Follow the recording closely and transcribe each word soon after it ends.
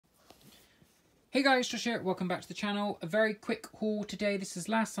Hey guys, Josh here, welcome back to the channel. A very quick haul today. This is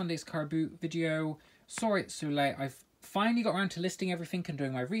last Sunday's carboot video. Sorry it's so late. I've finally got around to listing everything and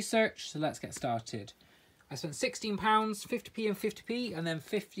doing my research, so let's get started. I spent £16, 50p and 50p, and then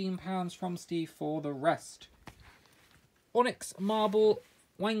 £15 from Steve for the rest. Onyx marble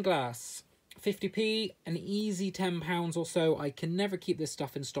wine glass, 50p, an easy £10 or so. I can never keep this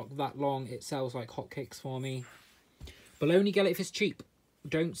stuff in stock that long. It sells like hotcakes for me. But only get it if it's cheap.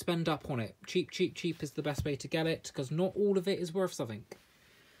 Don't spend up on it. Cheap, cheap, cheap is the best way to get it, because not all of it is worth something.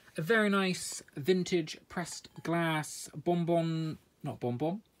 A very nice vintage pressed glass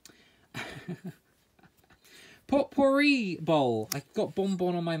potpourri bowl. I got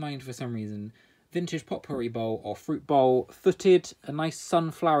bonbon on my mind for some reason. Vintage potpourri bowl or fruit bowl, footed, a nice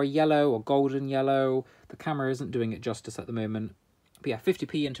sunflower yellow or golden yellow. The camera isn't doing it justice at the moment. But yeah,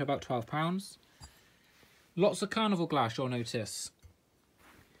 50p into about £12. Lots of carnival glass, you'll notice.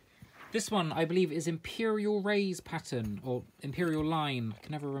 This one, I believe, is Imperial Rays pattern, or Imperial Line. I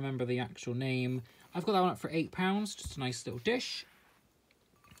can never remember the actual name. I've got that one up for £8, just a nice little dish.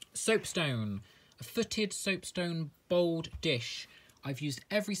 Soapstone, a footed soapstone bowled dish. I've used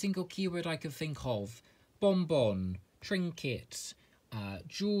every single keyword I could think of. Bonbon, trinket,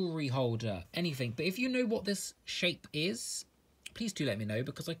 jewellery holder, anything. But if you know what this shape is, please do let me know,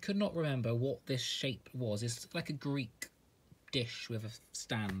 because I could not remember what this shape was. It's like a Greek dish with a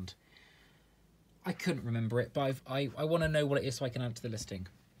stand. I couldn't remember it, but I want to know what it is so I can add to the listing.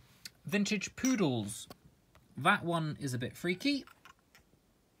 Vintage poodles. That one is a bit freaky.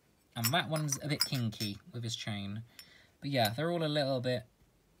 And that one's a bit kinky with his chain. But yeah, they're all a little bit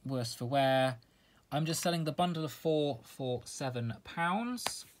worse for wear. I'm just selling the bundle of 4 for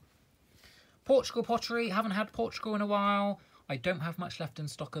 £7. Portugal pottery. Haven't had Portugal in a while. I don't have much left in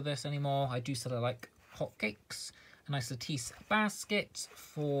stock of this anymore. I do sell it like hotcakes. A nice Lattice basket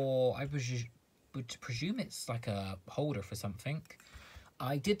for, I would presume it's like a holder for something.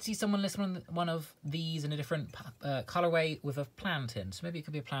 I did see someone list one of these in a different colourway with a plant in, so maybe it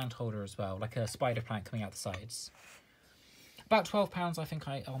could be a plant holder as well, like a spider plant coming out the sides. About £12 I think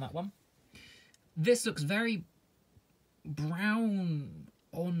on that one. This looks very brown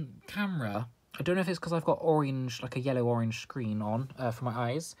on camera. I don't know if it's because I've got orange, like a yellow-orange screen on for my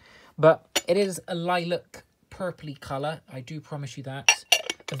eyes, but it is a lilac purpley colour, I do promise you that.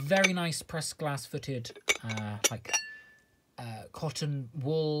 A very nice pressed glass footed cotton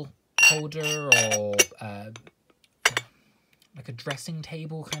wool holder, or like a dressing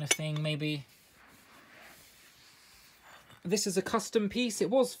table kind of thing maybe. This is a custom piece. It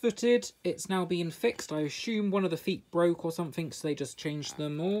was footed, it's now being fixed. I assume one of the feet broke or something, so they just changed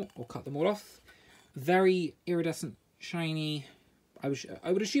them all or cut them all off. Very iridescent, shiny. I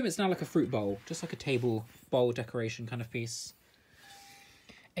would assume it's now like a fruit bowl, just like a table bowl decoration kind of piece.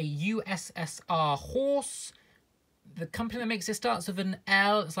 A USSR horse. The company that makes it starts with an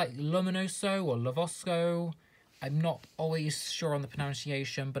L. It's like Luminoso or Lavosco. I'm not always sure on the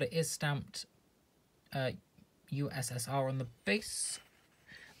pronunciation, but it is stamped USSR on the base.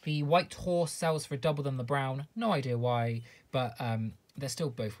 The white horse sells for double than the brown. No idea why, but they're still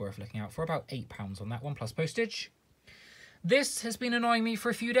both worth looking out for. About £8 on that one, plus postage. This has been annoying me for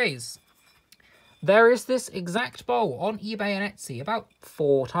a few days. There is this exact bowl on eBay and Etsy about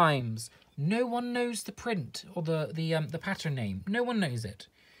 4 times. No one knows the print or the pattern name. No one knows it.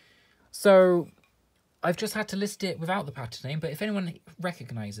 So I've just had to list it without the pattern name. But if anyone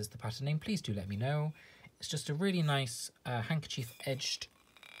recognises the pattern name, please do let me know. It's just a really nice handkerchief edged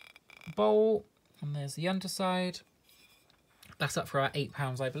bowl. And there's the underside. That's up for about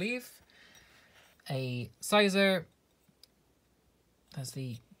 £8, I believe. A sizer. There's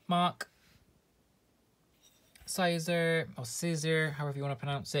the mark. Sizer, or scissor, however you want to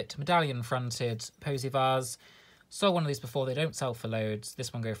pronounce it. Medallion fronted posy vase. Sold one of these before. They don't sell for loads.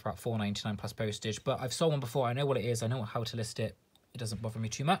 This one goes for about £4.99 plus postage. But I've sold one before. I know what it is. I know how to list it. It doesn't bother me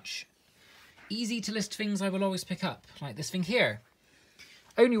too much. Easy to list things I will always pick up. Like this thing here.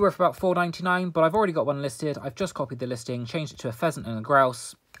 Only worth about £4.99, but I've already got one listed. I've just copied the listing, changed it to a pheasant and a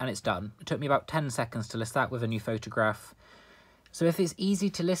grouse, and it's done. It took me about 10 seconds to list that with a new photograph. So if it's easy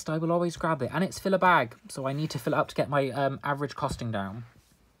to list, I will always grab it. And it's fill a bag, so I need to fill it up to get my average costing down.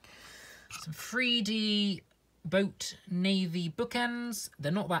 Some 3D boat navy bookends.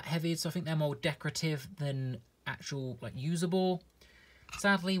 They're not that heavy, so I think they're more decorative than actual, like, usable.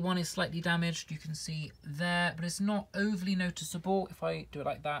 Sadly, one is slightly damaged, you can see there, but it's not overly noticeable if I do it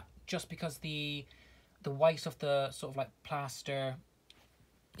like that, just because the white of the sort of like plaster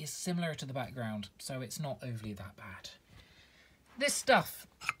is similar to the background, so it's not overly that bad. This stuff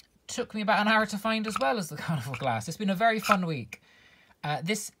took me about an hour to find as well as the carnival glass. It's been a very fun week.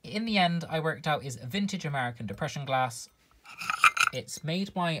 This, in the end, I worked out is a vintage American depression glass. It's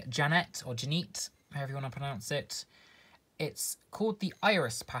made by Janet, or Janette, however you want to pronounce it. It's called the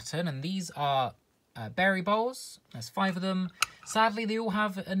Iris pattern, and these are berry bowls. There's 5 of them. Sadly, they all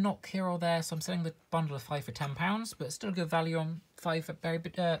have a knock here or there, so I'm selling the bundle of 5 for £10, but still a good value on 5 for berry...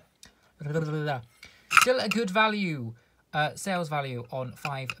 still a good value, sales value on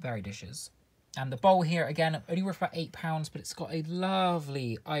 5 berry dishes. And the bowl here, again, only worth about £8, but it's got a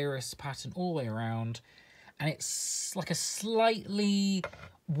lovely iris pattern all the way around. And it's like a slightly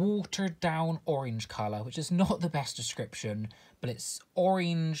watered down orange colour, which is not the best description, but it's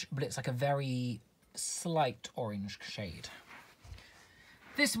orange, but it's like a very slight orange shade.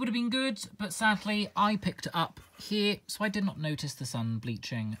 This would have been good, but sadly I picked it up here, so I did not notice the sun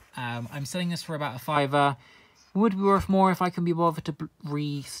bleaching. I'm selling this for about £5. Would be worth more if I can be bothered to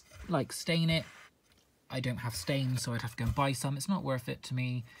stain it. I don't have stains, so I'd have to go and buy some. It's not worth it to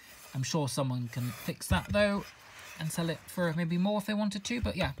me. I'm sure someone can fix that though and sell it for maybe more if they wanted to,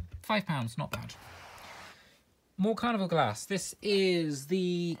 but yeah, £5, not bad. More carnival glass. This is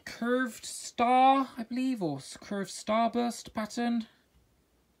the curved star, I believe, or curved starburst pattern.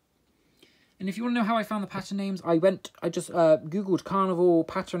 And if you want to know how I found the pattern names, I just Googled carnival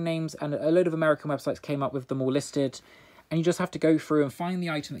pattern names, and a load of American websites came up with them all listed. And you just have to go through and find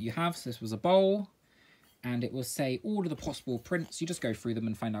the item that you have. So this was a bowl, and it will say all of the possible prints. You just go through them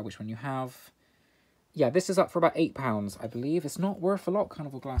and find out which one you have. Yeah, this is up for about £8, I believe. It's not worth a lot,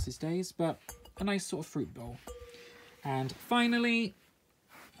 carnival glass these days, but a nice sort of fruit bowl. And finally,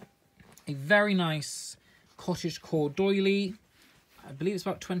 a very nice cottagecore doily. I believe it's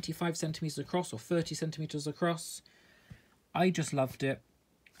about 25 centimetres across or 30 centimetres across. I just loved it.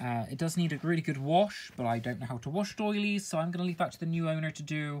 It does need a really good wash, but I don't know how to wash doilies, so I'm going to leave that to the new owner to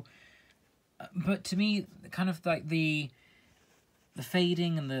do. But to me, kind of like the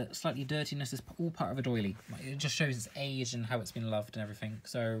fading and the slightly dirtiness is all part of a doily. It just shows its age and how it's been loved and everything.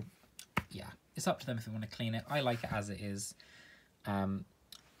 So, yeah, it's up to them if they want to clean it. I like it as it is.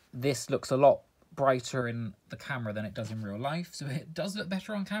 This looks a lot brighter in the camera than it does in real life, so it does look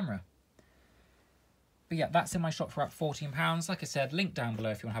better on camera. But yeah, that's in my shop for about £14. Like I said, link down below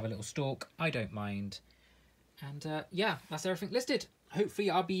if you want to have a little stalk. I don't mind. And yeah, that's everything listed. Hopefully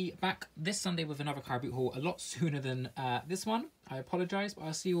I'll be back this Sunday with another car boot haul a lot sooner than this one. I apologise, but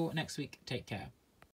I'll see you all next week. Take care.